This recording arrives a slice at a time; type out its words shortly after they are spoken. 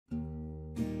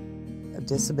A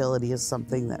disability is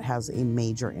something that has a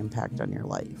major impact on your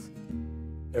life.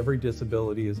 Every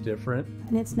disability is different.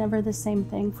 And it's never the same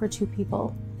thing for two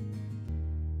people.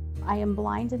 I am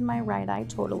blind in my right eye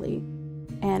totally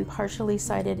and partially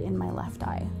sighted in my left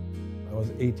eye. I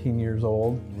was 18 years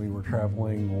old. We were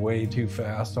traveling way too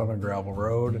fast on a gravel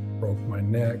road. Broke my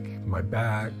neck, my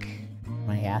back.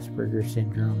 My Asperger's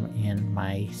syndrome and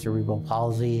my cerebral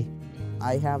palsy.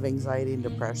 I have anxiety and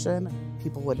depression.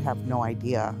 People would have no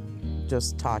idea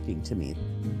just talking to me.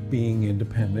 Being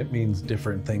independent means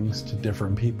different things to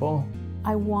different people.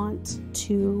 I want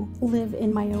to live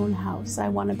in my own house. I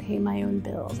want to pay my own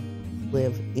bills.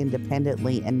 Live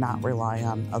independently and not rely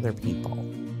on other people.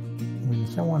 When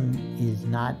someone is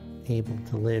not able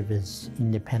to live as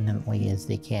independently as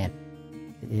they can,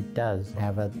 it does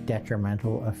have a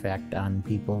detrimental effect on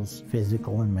people's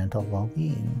physical and mental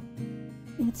well-being.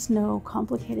 It's no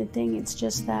complicated thing. It's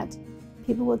just that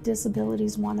people with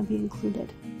disabilities want to be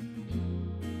included.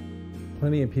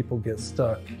 Plenty of people get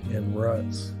stuck in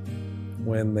ruts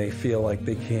when they feel like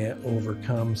they can't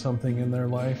overcome something in their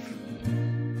life.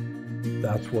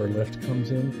 That's where LIFTT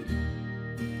comes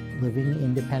in. Living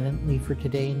independently for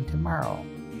today and tomorrow.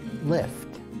 LIFTT.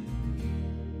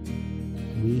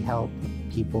 We help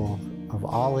people of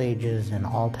all ages and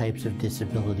all types of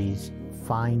disabilities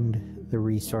find the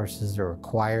resources or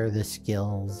acquire the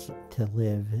skills to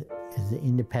live as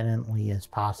independently as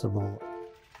possible.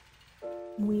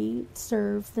 We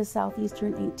serve the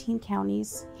southeastern 18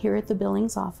 counties here at the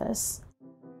Billings office.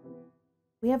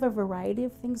 We have a variety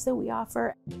of things that we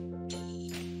offer.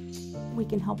 We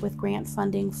can help with grant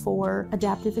funding for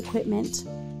adaptive equipment.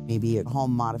 Maybe a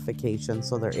home modification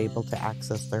so they're able to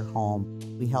access their home.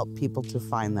 We help people to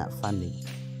find that funding.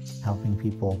 Helping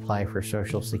people apply for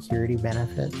Social Security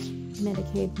benefits.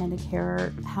 Medicaid,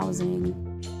 Medicare, housing.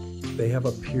 They have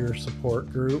a peer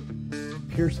support group.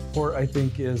 Peer support, I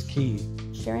think, is key.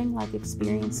 Sharing life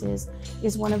experiences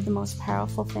is one of the most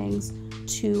powerful things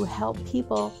to help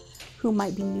people who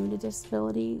might be new to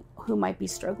disability, who might be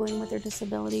struggling with their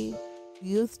disability.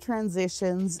 Youth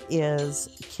transitions is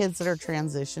kids that are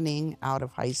transitioning out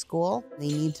of high school. They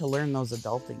need to learn those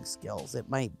adulting skills. It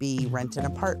might be rent an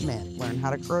apartment, learn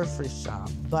how to grocery shop,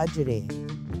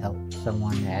 budgeting. Help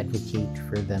someone advocate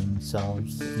for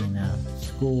themselves in a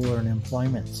school or an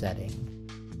employment setting.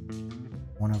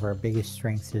 One of our biggest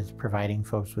strengths is providing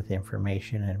folks with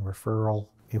information and referral.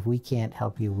 If we can't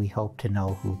help you, we hope to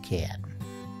know who can.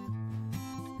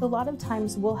 A lot of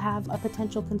times we'll have a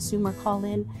potential consumer call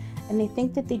in and they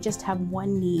think that they just have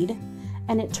one need,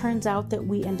 and it turns out that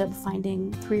we end up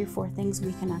finding 3 or 4 things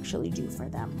we can actually do for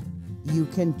them. You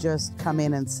can just come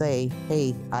in and say,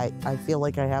 hey, I feel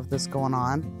like I have this going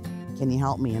on. Can you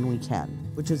help me? And we can,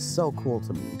 which is so cool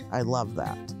to me. I love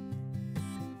that.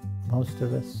 Most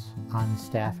of us on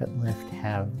staff at LIFTT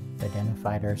have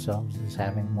identified ourselves as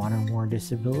having one or more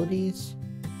disabilities.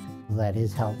 That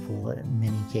is helpful in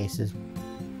many cases.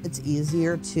 It's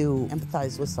easier to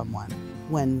empathize with someone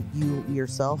when you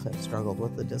yourself have struggled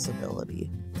with a disability.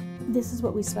 This is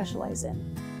what we specialize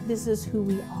in. This is who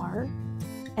we are,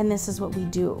 and this is what we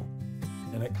do.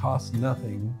 And it costs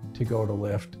nothing to go to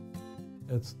LIFTT.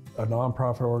 It's a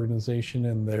nonprofit organization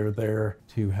and they're there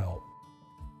to help.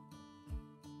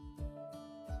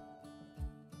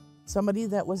 Somebody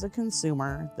that was a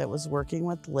consumer that was working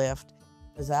with LIFTT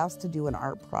was asked to do an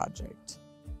art project.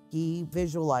 He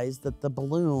visualized that the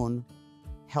balloon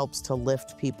helps to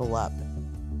lift people up.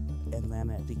 And then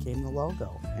it became the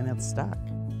logo, and it's stuck.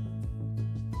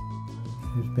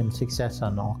 There's been success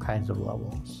on all kinds of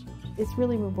levels. It's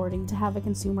really rewarding to have a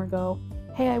consumer go,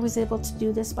 hey, I was able to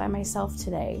do this by myself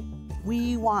today.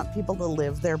 We want people to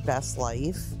live their best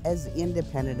life as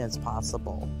independent as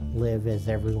possible. Live as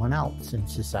everyone else in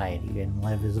society and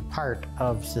live as a part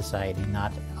of society,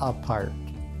 not apart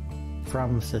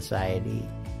from society.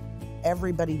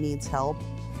 Everybody needs help.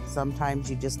 Sometimes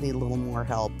you just need a little more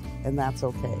help, and that's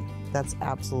okay. That's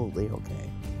absolutely okay.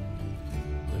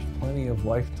 There's plenty of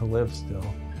life to live still,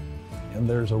 and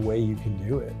there's a way you can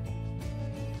do it.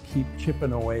 Keep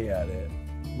chipping away at it,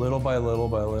 little by little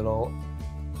by little.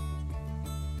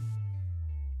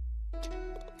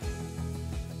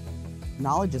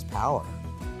 Knowledge is power.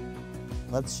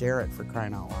 Let's share it, for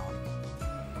crying out loud.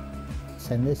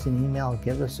 Send us an email,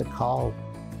 give us a call.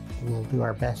 We'll do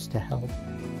our best to help.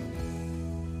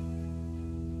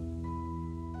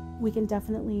 We can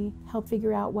definitely help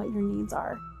figure out what your needs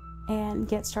are and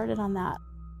get started on that.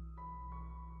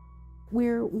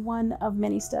 We're one of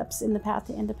many steps in the path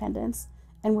to independence,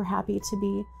 and we're happy to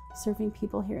be serving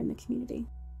people here in the community.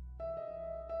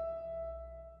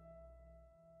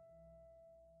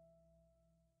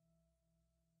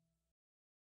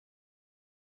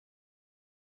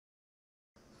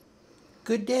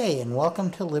 Good day and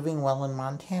welcome to Living Well in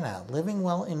Montana. Living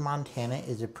Well in Montana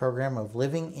is a program of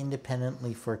living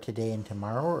independently for today and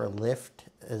tomorrow, or LIFT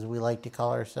as we like to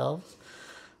call ourselves.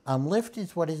 LIFT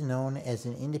is what is known as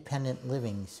an independent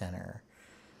living center.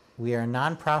 We are a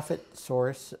nonprofit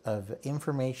source of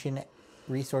information,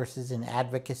 resources, and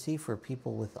advocacy for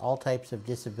people with all types of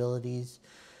disabilities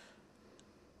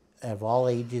of all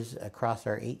ages across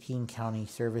our 18-county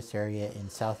service area in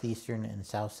southeastern and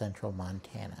south central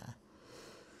Montana.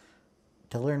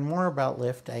 To learn more about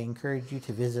LIFT, I encourage you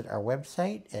to visit our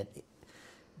website at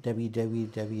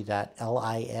www.liftt.org,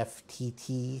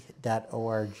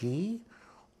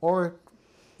 or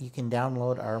you can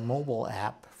download our mobile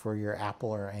app for your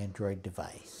Apple or Android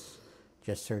device.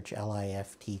 Just search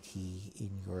LIFTT in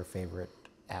your favorite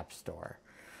app store.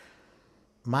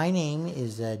 My name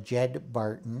is Jed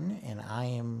Barton, and I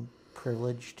am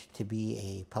privileged to be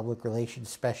a public relations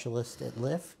specialist at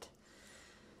LIFT.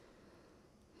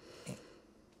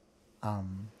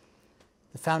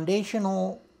 The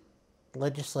foundational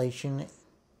legislation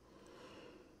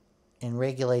and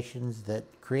regulations that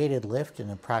created LIFT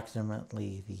and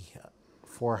approximately the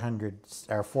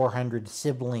 400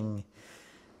 sibling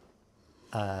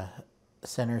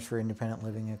centers for independent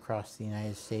living across the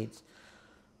United States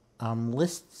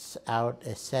lists out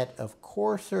a set of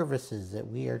core services that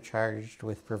we are charged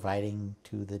with providing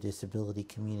to the disability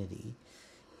community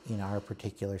in our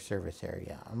particular service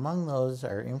area. Among those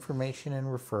are information and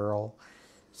referral,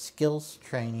 skills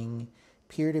training,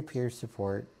 peer-to-peer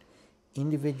support,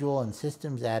 individual and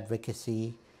systems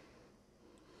advocacy,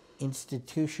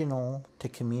 institutional to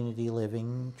community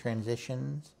living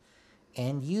transitions,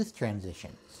 and youth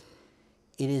transitions.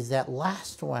 It is that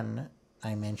last one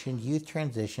I mentioned, youth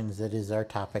transitions, that is our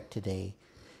topic today,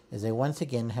 as I once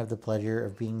again have the pleasure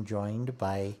of being joined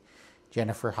by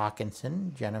Jennifer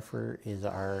Hawkinson. Jennifer is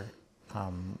our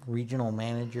regional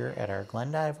manager at our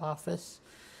Glendive office,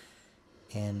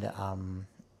 and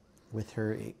with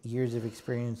her years of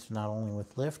experience not only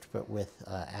with LIFT but with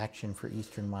Action for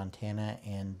Eastern Montana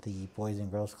and the Boys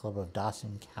and Girls Club of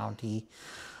Dawson County,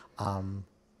 I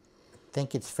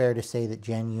think it's fair to say that,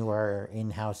 Jen, you are our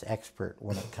in-house expert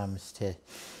when it comes to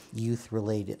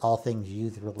youth-related, all things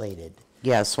youth-related.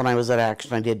 Yes, when I was at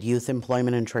Action, I did youth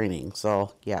employment and training,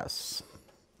 so yes.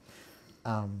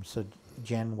 So,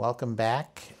 Jen, welcome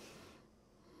back.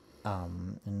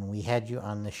 And we had you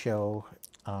on the show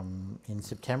in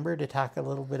September to talk a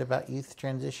little bit about youth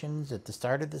transitions at the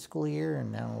start of the school year,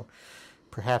 and now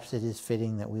perhaps it is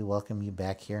fitting that we welcome you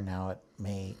back here now at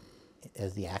May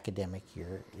as the academic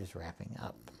year is wrapping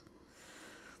up.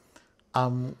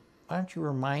 Why don't you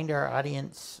remind our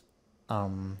audience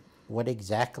what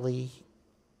exactly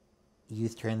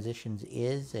youth transitions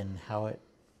is and how it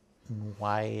and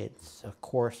why it's a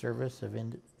core service of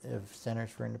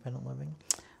Centers for Independent Living?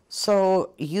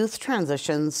 So youth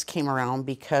transitions came around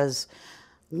because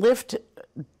LIFT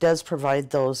does provide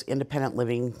those independent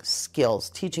living skills,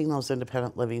 teaching those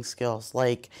independent living skills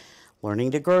like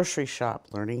learning to grocery shop,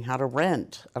 learning how to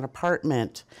rent an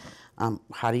apartment,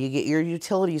 how do you get your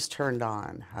utilities turned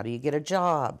on, how do you get a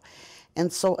job.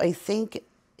 And so I think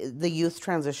the youth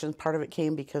transition part of it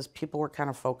came because people were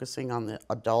kind of focusing on the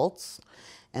adults,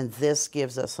 and this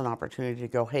gives us an opportunity to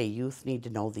go, hey, youth need to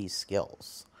know these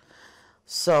skills.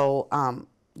 So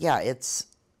yeah, it's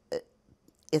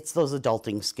those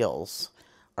adulting skills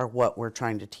are what we're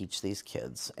trying to teach these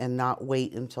kids, and not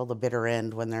wait until the bitter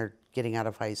end when they're getting out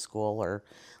of high school or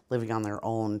living on their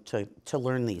own to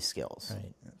learn these skills.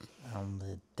 Right.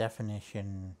 The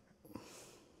definition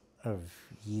of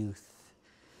youth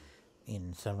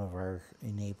in some of our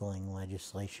enabling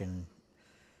legislation,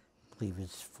 I believe,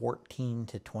 is 14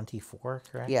 to 24,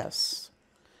 correct? Yes.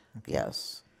 Okay.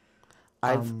 Yes.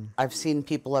 I've seen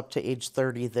people up to age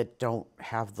 30 that don't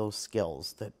have those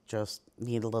skills, that just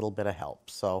need a little bit of help.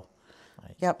 So,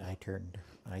 yep. I turned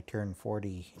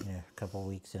 40 in a couple of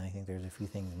weeks, and I think there's a few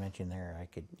things mentioned there I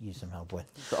could use some help with.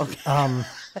 Okay.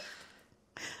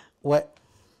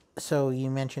 So you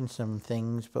mentioned some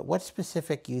things, but what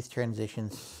specific youth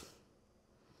transitions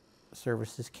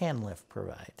services can LIFT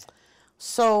provide?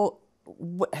 So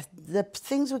the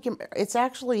things we can, it's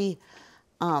actually,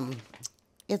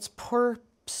 it's per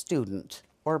student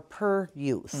or per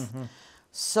youth. Mm-hmm.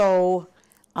 So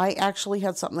I actually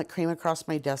had something that came across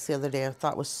my desk the other day I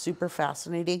thought was super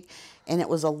fascinating, and it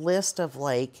was a list of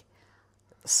like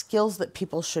skills that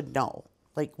people should know,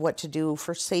 like what to do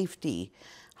for safety,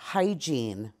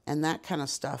 hygiene, and that kind of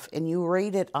stuff. And you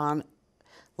rate it on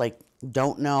like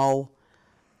don't know,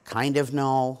 kind of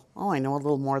know, oh, I know a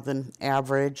little more than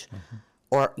average, mm-hmm.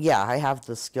 or yeah, I have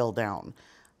the skill down.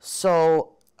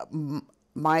 So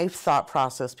my thought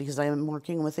process, because I am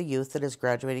working with a youth that is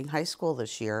graduating high school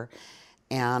this year,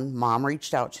 and mom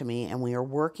reached out to me, and we are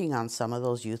working on some of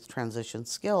those youth transition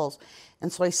skills.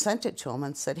 And so I sent it to him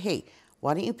and said, hey,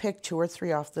 why don't you pick 2 or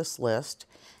 3 off this list,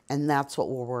 and that's what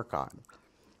we'll work on.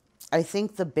 I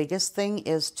think the biggest thing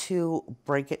is to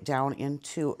break it down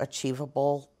into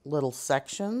achievable little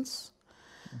sections.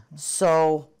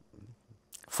 So,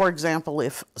 for example,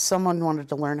 if someone wanted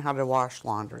to learn how to wash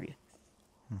laundry,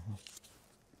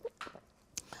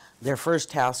 their first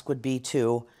task would be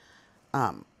to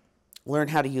learn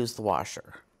how to use the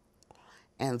washer.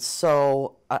 And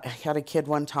so I had a kid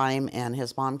one time, and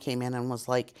his mom came in and was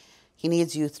like, he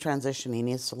needs youth transition, he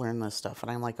needs to learn this stuff.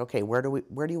 And I'm like, okay, where do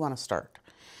you want to start?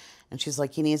 And she's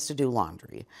like, he needs to do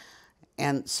laundry.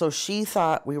 And so she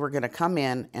thought we were going to come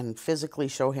in and physically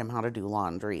show him how to do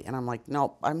laundry. And I'm like,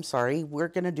 nope, I'm sorry, we're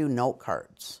going to do note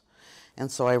cards.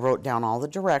 And so I wrote down all the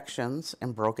directions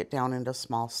and broke it down into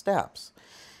small steps.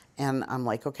 And I'm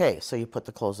like, okay, so you put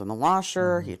the clothes in the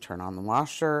washer, you turn on the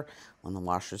washer. When the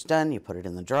washer's done, you put it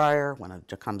in the dryer. When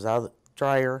it comes out of the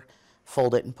dryer,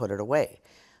 fold it and put it away.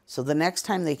 So the next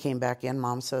time they came back in,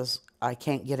 mom says, I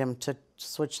can't get him to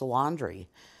switch the laundry.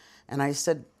 And I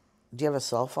said, do you have a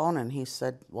cell phone? And he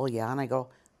said, well, yeah. And I go,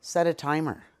 set a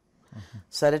timer.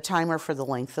 Set a timer for the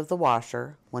length of the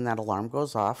washer. When that alarm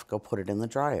goes off, go put it in the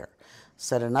dryer.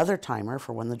 Set another timer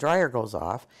for when the dryer goes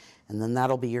off, and then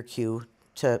that'll be your cue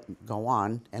to go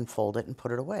on and fold it and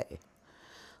put it away.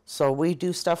 So we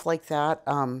do stuff like that.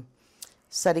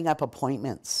 Setting up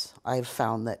appointments, I've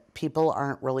found that people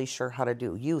aren't really sure how to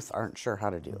do. Youth aren't sure how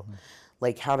to do.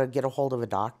 Like how to get a hold of a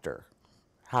doctor,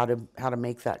 how to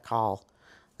make that call,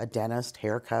 a dentist,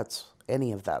 haircuts,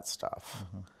 any of that stuff.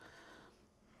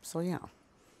 So yeah.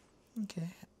 Okay.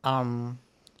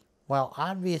 Well,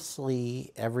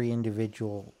 obviously every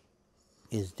individual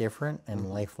is different, and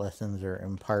life lessons are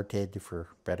imparted for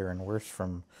better and worse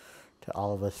to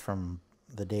all of us from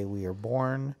the day we are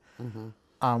born.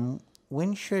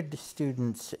 When should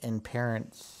students and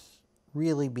parents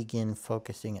really begin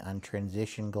focusing on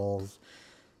transition goals,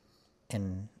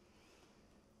 and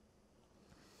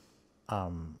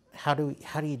how do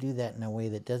you do that in a way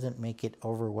that doesn't make it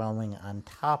overwhelming on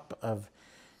top of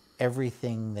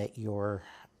everything that your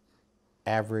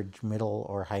average middle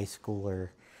or high schooler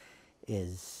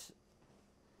is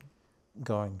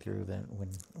going through when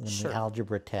the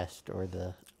algebra test or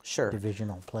the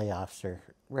divisional playoffs are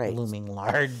looming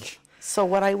large? So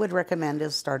what I would recommend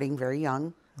is starting very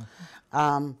young.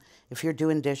 If you're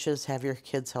doing dishes, have your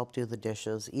kids help do the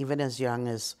dishes, even as young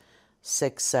as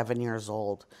 6, 7 years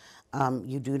old.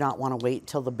 You do not want to wait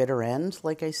till the bitter end,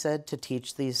 like I said, to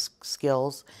teach these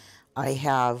skills. I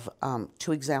have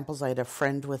 2 examples. I had a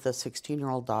friend with a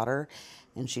 16-year-old daughter,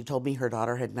 and she told me her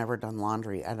daughter had never done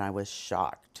laundry, and I was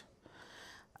shocked.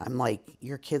 I'm like,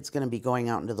 your kid's going to be going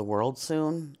out into the world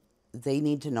soon. They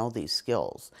need to know these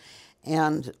skills.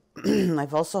 And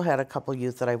I've also had a couple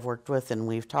youth that I've worked with, and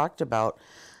we've talked about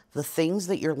the things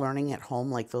that you're learning at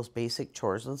home, like those basic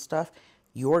chores and stuff.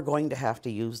 You're going to have to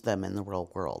use them in the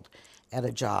real world. At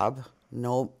a job,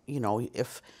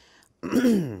 if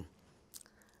you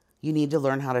need to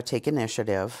learn how to take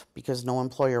initiative, because no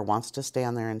employer wants to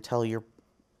stand there and tell your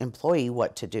employee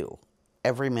what to do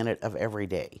every minute of every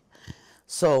day.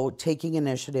 So taking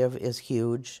initiative is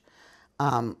huge.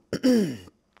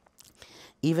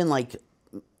 Even like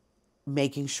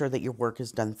making sure that your work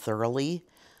is done thoroughly,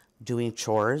 doing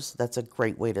chores, that's a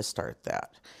great way to start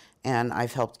that. And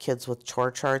I've helped kids with chore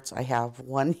charts. I have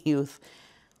one youth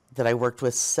that I worked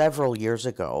with several years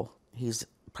ago. He's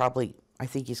probably, I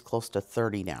think he's close to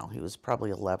 30 now. He was probably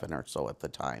 11 or so at the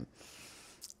time.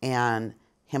 And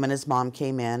him and his mom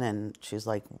came in, and she's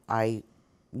like,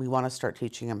 we want to start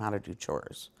teaching him how to do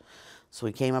chores. So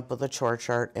we came up with a chore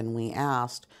chart, and we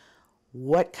asked,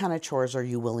 what kind of chores are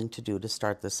you willing to do to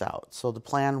start this out? So the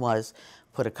plan was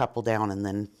put a couple down and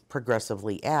then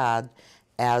progressively add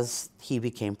as he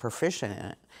became proficient in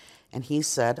it. And he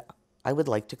said, I would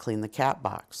like to clean the cat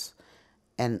box.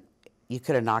 And you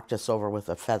could have knocked us over with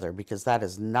a feather, because that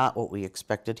is not what we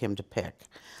expected him to pick.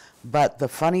 But the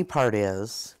funny part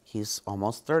is, he's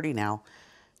almost 30 now.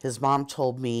 His mom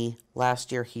told me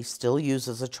last year he still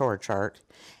uses a chore chart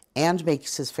and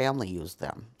makes his family use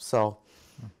them. So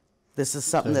this is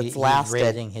something that's lasted. He's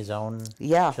raising his own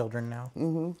children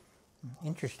now?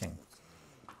 Interesting.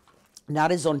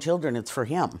 Not his own children, it's for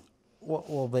him.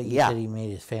 Well, but you said he made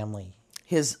his family.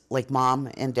 His, like, mom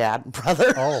and dad and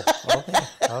brother. Oh,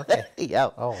 okay. Yeah.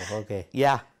 Oh, okay.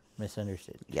 Yeah.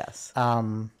 Misunderstood. Yes.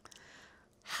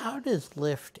 How does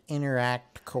LIFTT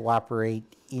interact,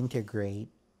 cooperate, integrate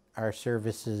our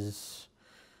services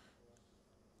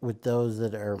with those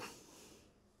that are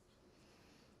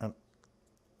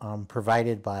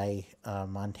provided by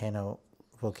Montana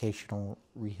Vocational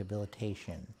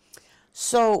Rehabilitation?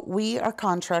 So we are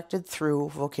contracted through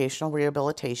vocational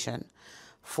rehabilitation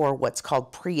for what's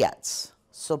called pre-ETS.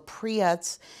 So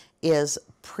pre-ETS is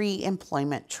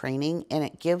pre-employment training, and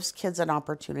it gives kids an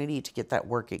opportunity to get that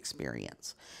work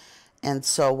experience. And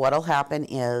so what'll happen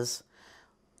is,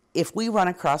 if we run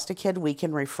across a kid, we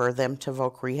can refer them to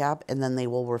Voc Rehab, and then they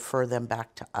will refer them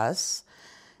back to us.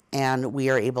 And we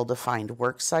are able to find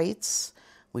work sites.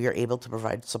 We are able to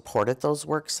provide support at those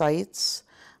work sites,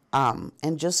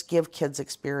 and just give kids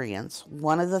experience.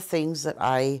 One of the things that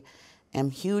I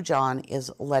am huge on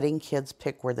is letting kids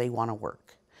pick where they want to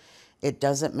work. It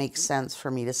doesn't make sense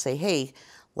for me to say, hey,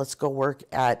 let's go work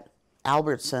at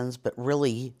Albertsons, but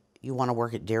really you want to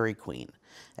work at Dairy Queen.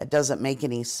 It doesn't make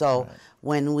any. So right.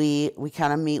 When we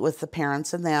kind of meet with the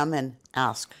parents and them and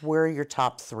ask, where are your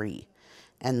top 3?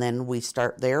 And then we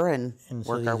start there and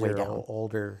work our way down.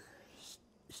 Older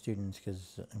students,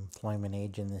 because employment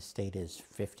age in this state is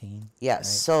 15. Yes, right?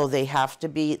 So they have to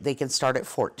be, they can start at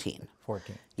 14.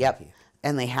 14. Yep.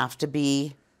 And they have to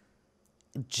be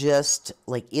just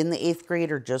like in the 8th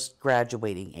grade or just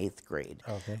graduating 8th grade.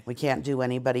 Okay. We can't do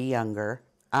anybody younger.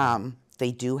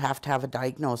 They do have to have a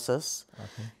diagnosis.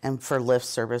 Okay. And for LIFTT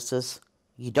services,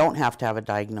 you don't have to have a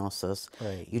diagnosis.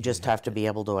 Right. You just have to be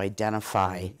able to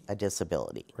identify a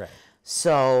disability. Right.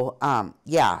 So,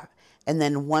 yeah. And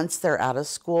then once they're out of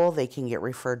school, they can get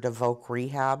referred to Voc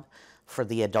Rehab for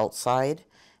the adult side.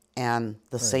 And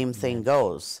the same thing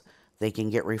goes. They can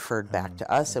get referred back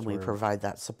to us, and we provide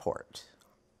that support.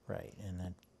 Right.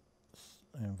 And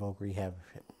Voc Rehab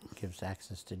gives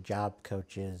access to job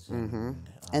coaches.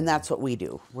 And that's what we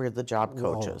do. We're the job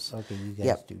coaches. Oh, okay, you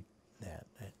guys do that.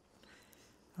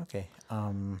 Okay.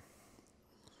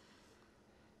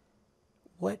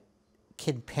 What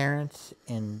can parents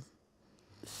and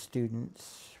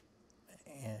students,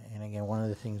 and again, one of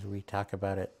the things we talk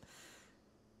about it,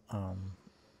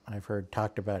 I've heard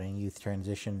talked about in youth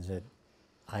transitions at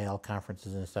IL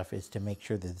conferences and stuff, is to make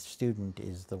sure that the student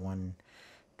is the one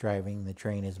driving the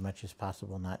train as much as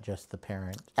possible, not just the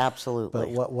parent.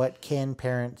 Absolutely. But what can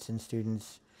parents and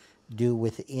students do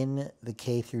within the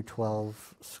K through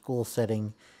 12 school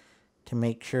setting to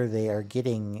make sure they are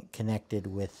getting connected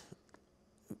with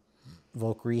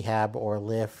Voc Rehab or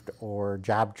LIFTT or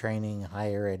job training,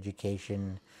 higher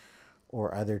education,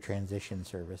 or other transition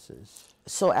services?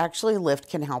 So actually LIFTT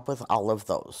can help with all of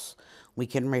those. We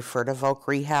can refer to Voc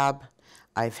Rehab.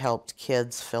 I've helped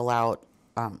kids fill out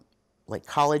like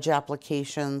college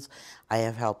applications. I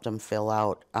have helped them fill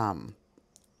out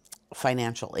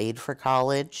financial aid for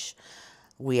college.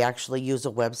 We actually use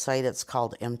a website. It's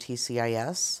called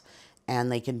MTCIS,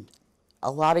 and they can, a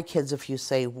lot of kids, if you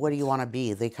say, what do you want to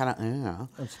be? They kind of,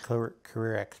 It's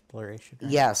career exploration,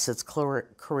 right? Yes, it's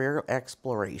career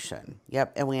exploration.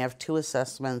 Yep, and we have 2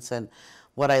 assessments, and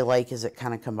what I like is it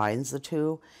kind of combines the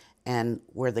 2 and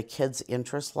where the kids'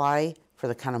 interests lie for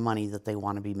the kind of money that they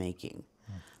want to be making.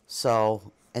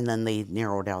 So, and then they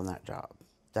narrow down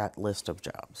that list of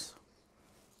jobs.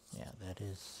 Yeah, that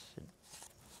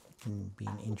can be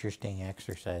an interesting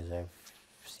exercise. I've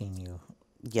seen you.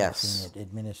 Yes. Seen it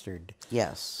administered.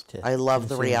 Yes. I love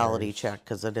the reality check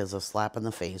because it is a slap in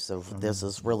the face of this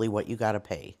is really what you got to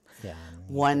pay. Yeah.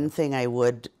 One thing I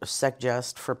would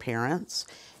suggest for parents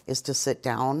is to sit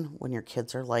down when your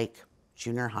kids are like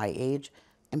junior high age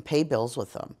and pay bills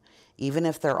with them. Even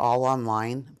if they're all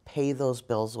online, pay those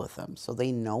bills with them so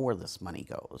they know where this money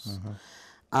goes.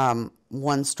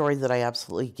 One story that I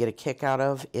absolutely get a kick out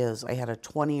of is I had a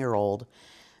 20-year-old,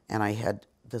 and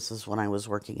this is when I was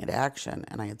working at Action,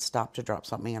 and I had stopped to drop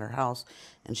something at her house,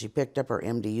 and she picked up her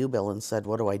MDU bill and said,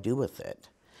 what do I do with it?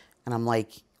 And I'm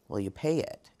like, well, you pay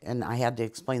it. And I had to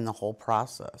explain the whole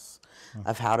process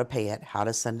of how to pay it, how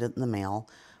to send it in the mail,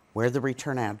 where the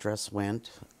return address went,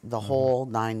 the whole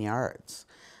 9 yards.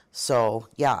 So,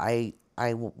 yeah,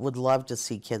 I would love to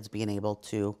see kids being able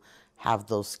to have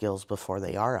those skills before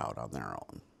they are out on their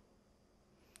own.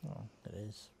 Well, that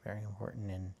is very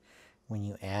important. And when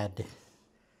you add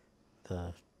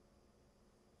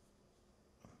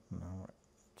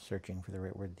searching for the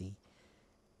right word, the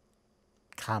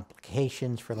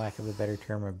complications, for lack of a better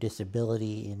term, of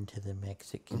disability into the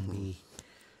mix, it can be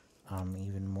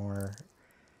even more,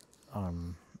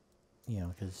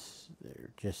 because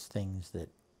they're just things that,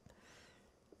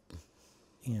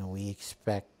 we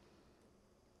expect.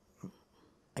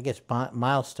 I guess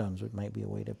milestones might be a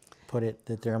way to put it,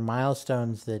 that there are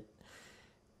milestones that,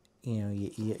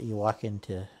 you walk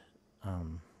into a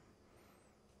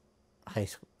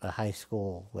high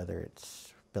school, whether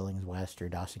it's Billings West or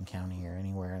Dawson County or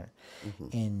anywhere,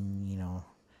 and you know,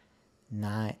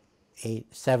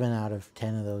 7 out of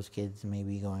 10 of those kids may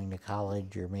be going to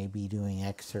college or maybe doing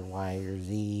X or Y or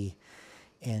Z,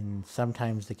 and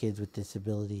sometimes the kids with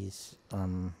disabilities,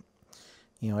 you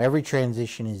know, every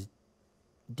transition is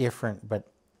different,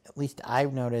 but at least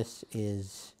I've noticed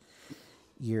is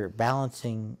you're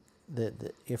balancing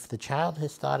if the child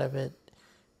has thought of it,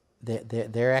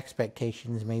 their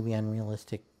expectations may be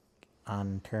unrealistic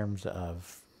on terms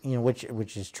of, you know,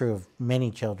 which is true of many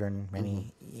children,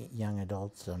 many young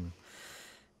adults.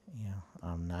 You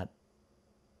know, not,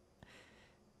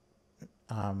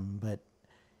 but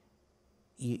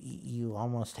you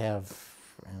almost have,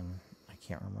 I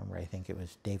can't remember. I think it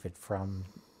was David Fromm's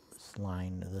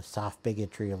line, the soft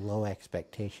bigotry of low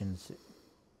expectations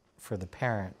for the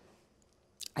parent.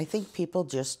 I think people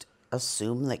just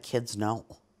assume that kids know.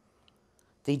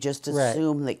 They just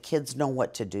assume that kids know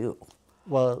what to do.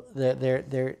 Well,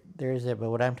 there is it, but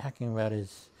what I'm talking about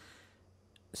is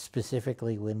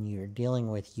specifically when you're dealing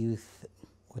with youth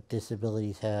with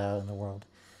disabilities out in the world,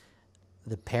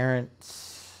 the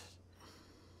parents,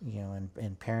 you know,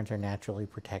 and parents are naturally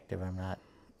protective. I'm not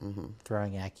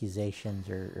throwing accusations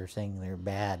or saying they're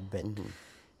bad, but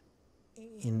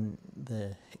in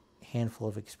the handful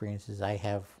of experiences I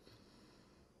have,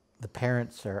 the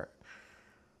parents are,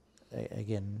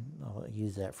 again, I'll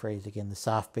use that phrase again, the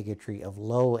soft bigotry of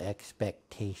low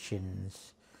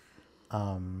expectations.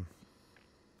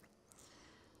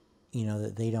 You know,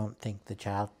 that they don't think the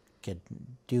child could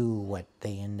do what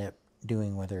they end up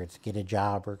doing, whether it's get a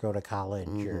job or go to college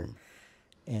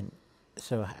and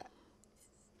so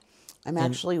I'm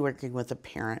actually working with a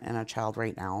parent and a child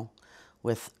right now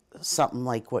with something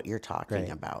like what you're talking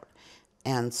about.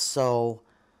 And so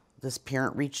this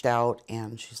parent reached out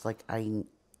and she's like, I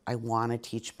want to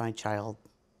teach my child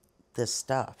this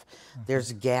stuff.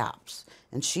 There's gaps.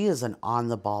 And she is an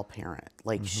on-the-ball parent.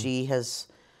 Like she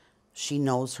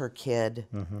knows her kid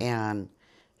and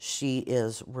she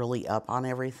is really up on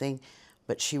everything.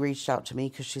 But she reached out to me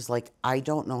because she's like, I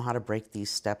don't know how to break these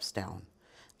steps down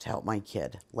to help my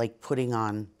kid, like putting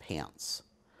on pants.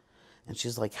 And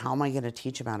she's like, how am I going to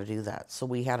teach him how to do that? So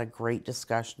we had a great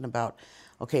discussion about,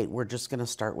 okay, we're just going to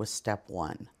start with step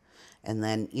 1. And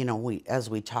then, you know, as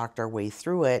we talked our way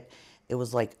through it, it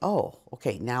was like, oh,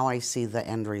 okay, now I see the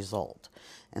end result.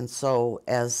 And so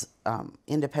as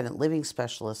independent living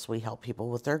specialists, we help people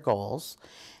with their goals.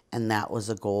 And that was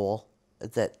a goal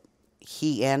that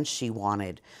he and she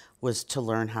wanted, was to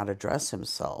learn how to dress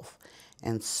himself.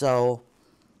 And so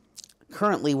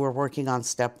currently we're working on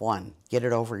step 1, get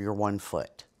it over your 1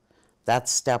 foot.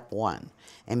 That's step 1,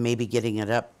 and maybe getting it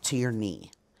up to your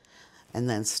knee. And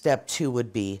then step 2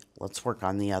 would be, let's work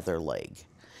on the other leg.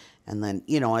 And then,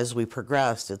 you know, as we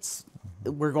progress,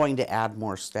 we're going to add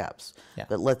more steps. Yeah.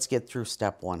 But let's get through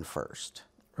step 1 first.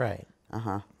 Right.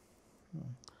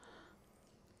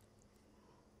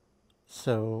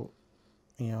 So,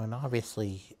 you know, and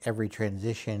obviously every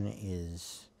transition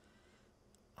is,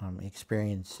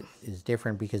 experience is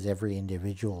different because every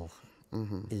individual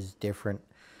is different.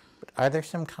 But are there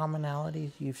some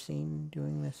commonalities you've seen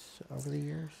doing this over the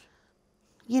years?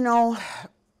 You know,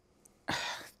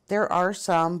 there are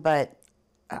some, but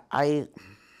I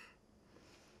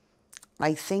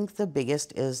think the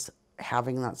biggest is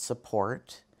having that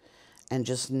support and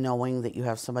just knowing that you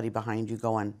have somebody behind you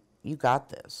going, you got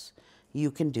this.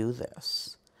 You can do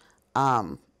this.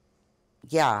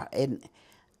 Yeah, and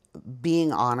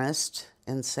being honest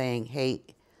and saying, hey,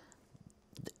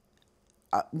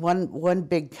 one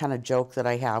big kind of joke that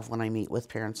I have when I meet with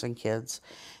parents and kids,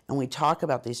 and we talk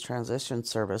about these transition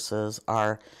services,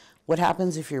 are what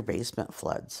happens if your basement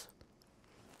floods?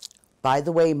 By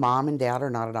the way, mom and dad are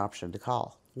not an option to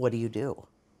call. What do you do?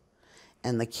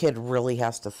 And the kid really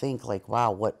has to think like,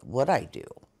 wow, what would I do?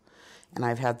 And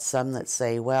I've had some that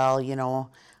say, well, you know,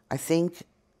 I think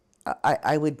I'd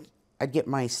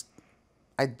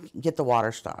get the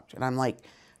water stopped. And I'm like,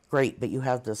 great, but you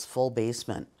have this full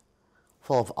basement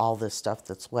full of all this stuff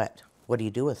that's wet. What do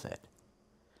you do with it?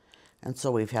 And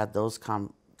so we've had those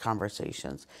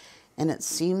conversations. And it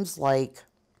seems like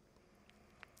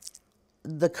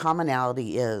the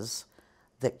commonality is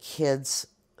that kids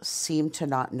seem to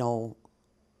not know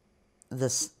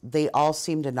this. They all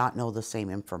seem to not know the same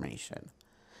information,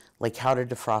 like how to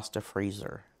defrost a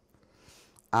freezer,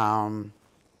 how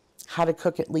to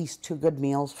cook at least 2 good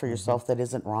meals for yourself that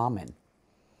isn't ramen,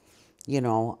 you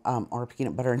know, or a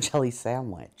peanut butter and jelly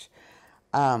sandwich.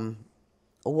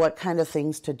 What kind of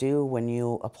things to do when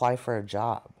you apply for a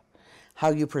job, how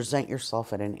you present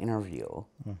yourself at an interview.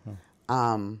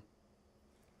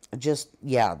 just,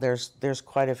 yeah, there's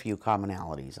quite a few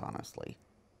commonalities, honestly.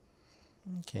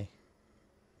 Okay.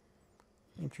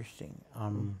 Interesting.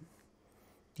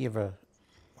 Do you have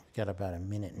we've got about a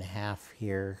minute and a half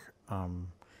here.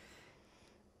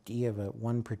 Do you have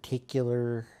one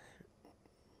particular,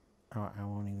 I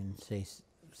won't even say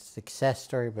success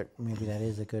story, but maybe that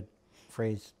is a good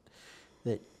phrase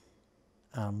that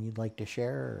you'd like to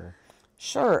share? Or?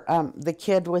 Sure. The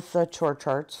kid with the chore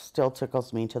charts still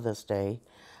tickles me to this day.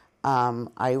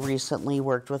 I recently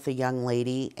worked with a young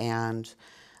lady, and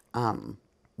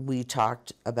we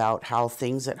talked about how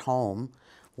things at home,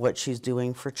 what she's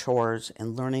doing for chores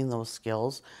and learning those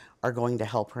skills are going to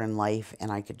help her in life.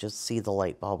 And I could just see the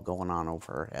light bulb going on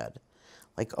over her head.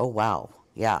 Like, oh, wow.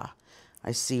 Yeah,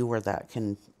 I see where that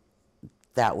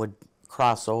would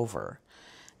cross over.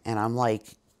 And I'm like,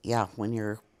 yeah, when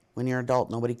you're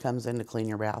adult, nobody comes in to clean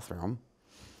your bathroom.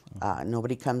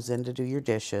 Nobody comes in to do your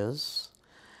dishes.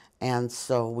 And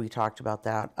so we talked about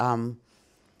that.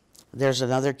 There's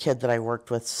another kid that I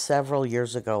worked with several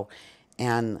years ago,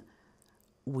 and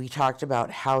we talked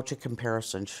about how to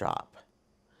comparison shop.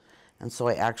 And so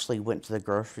I actually went to the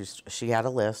grocery store. She had a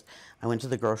list. I went to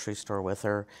the grocery store with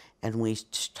her, and we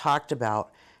talked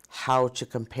about how to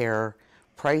compare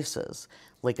prices.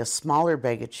 Like a smaller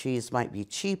bag of cheese might be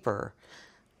cheaper,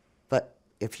 but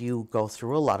if you go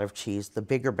through a lot of cheese, the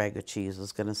bigger bag of cheese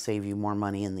is going to save you more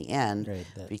money in the end, Right,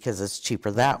 because it's cheaper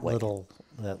that way.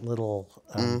 That little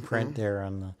print there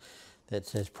on that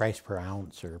says price per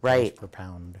ounce or price Right. per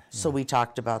pound. So we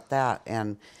talked about that,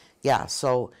 and yeah,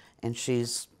 and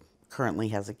she's currently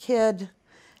has a kid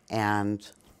and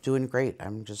doing great.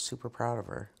 I'm just super proud of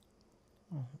her.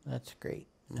 Oh, that's great.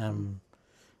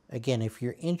 Again, if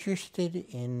you're interested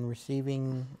in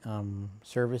receiving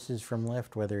services from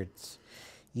LIFTT, whether it's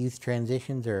youth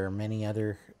transitions or many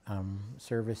other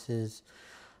services,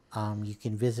 you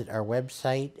can visit our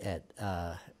website at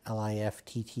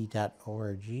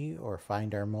LIFTT.org or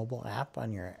find our mobile app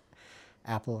on your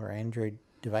Apple or Android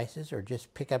devices, or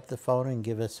just pick up the phone and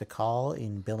give us a call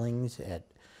in Billings at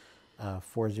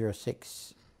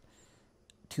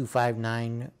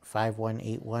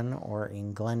 406-259-5181, or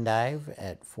in Glendive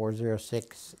at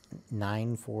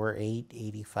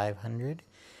 406-948-8500.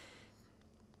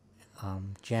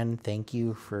 Jen, thank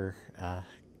you for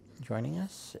joining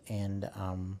us, and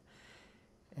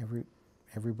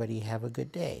everybody have a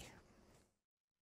good day.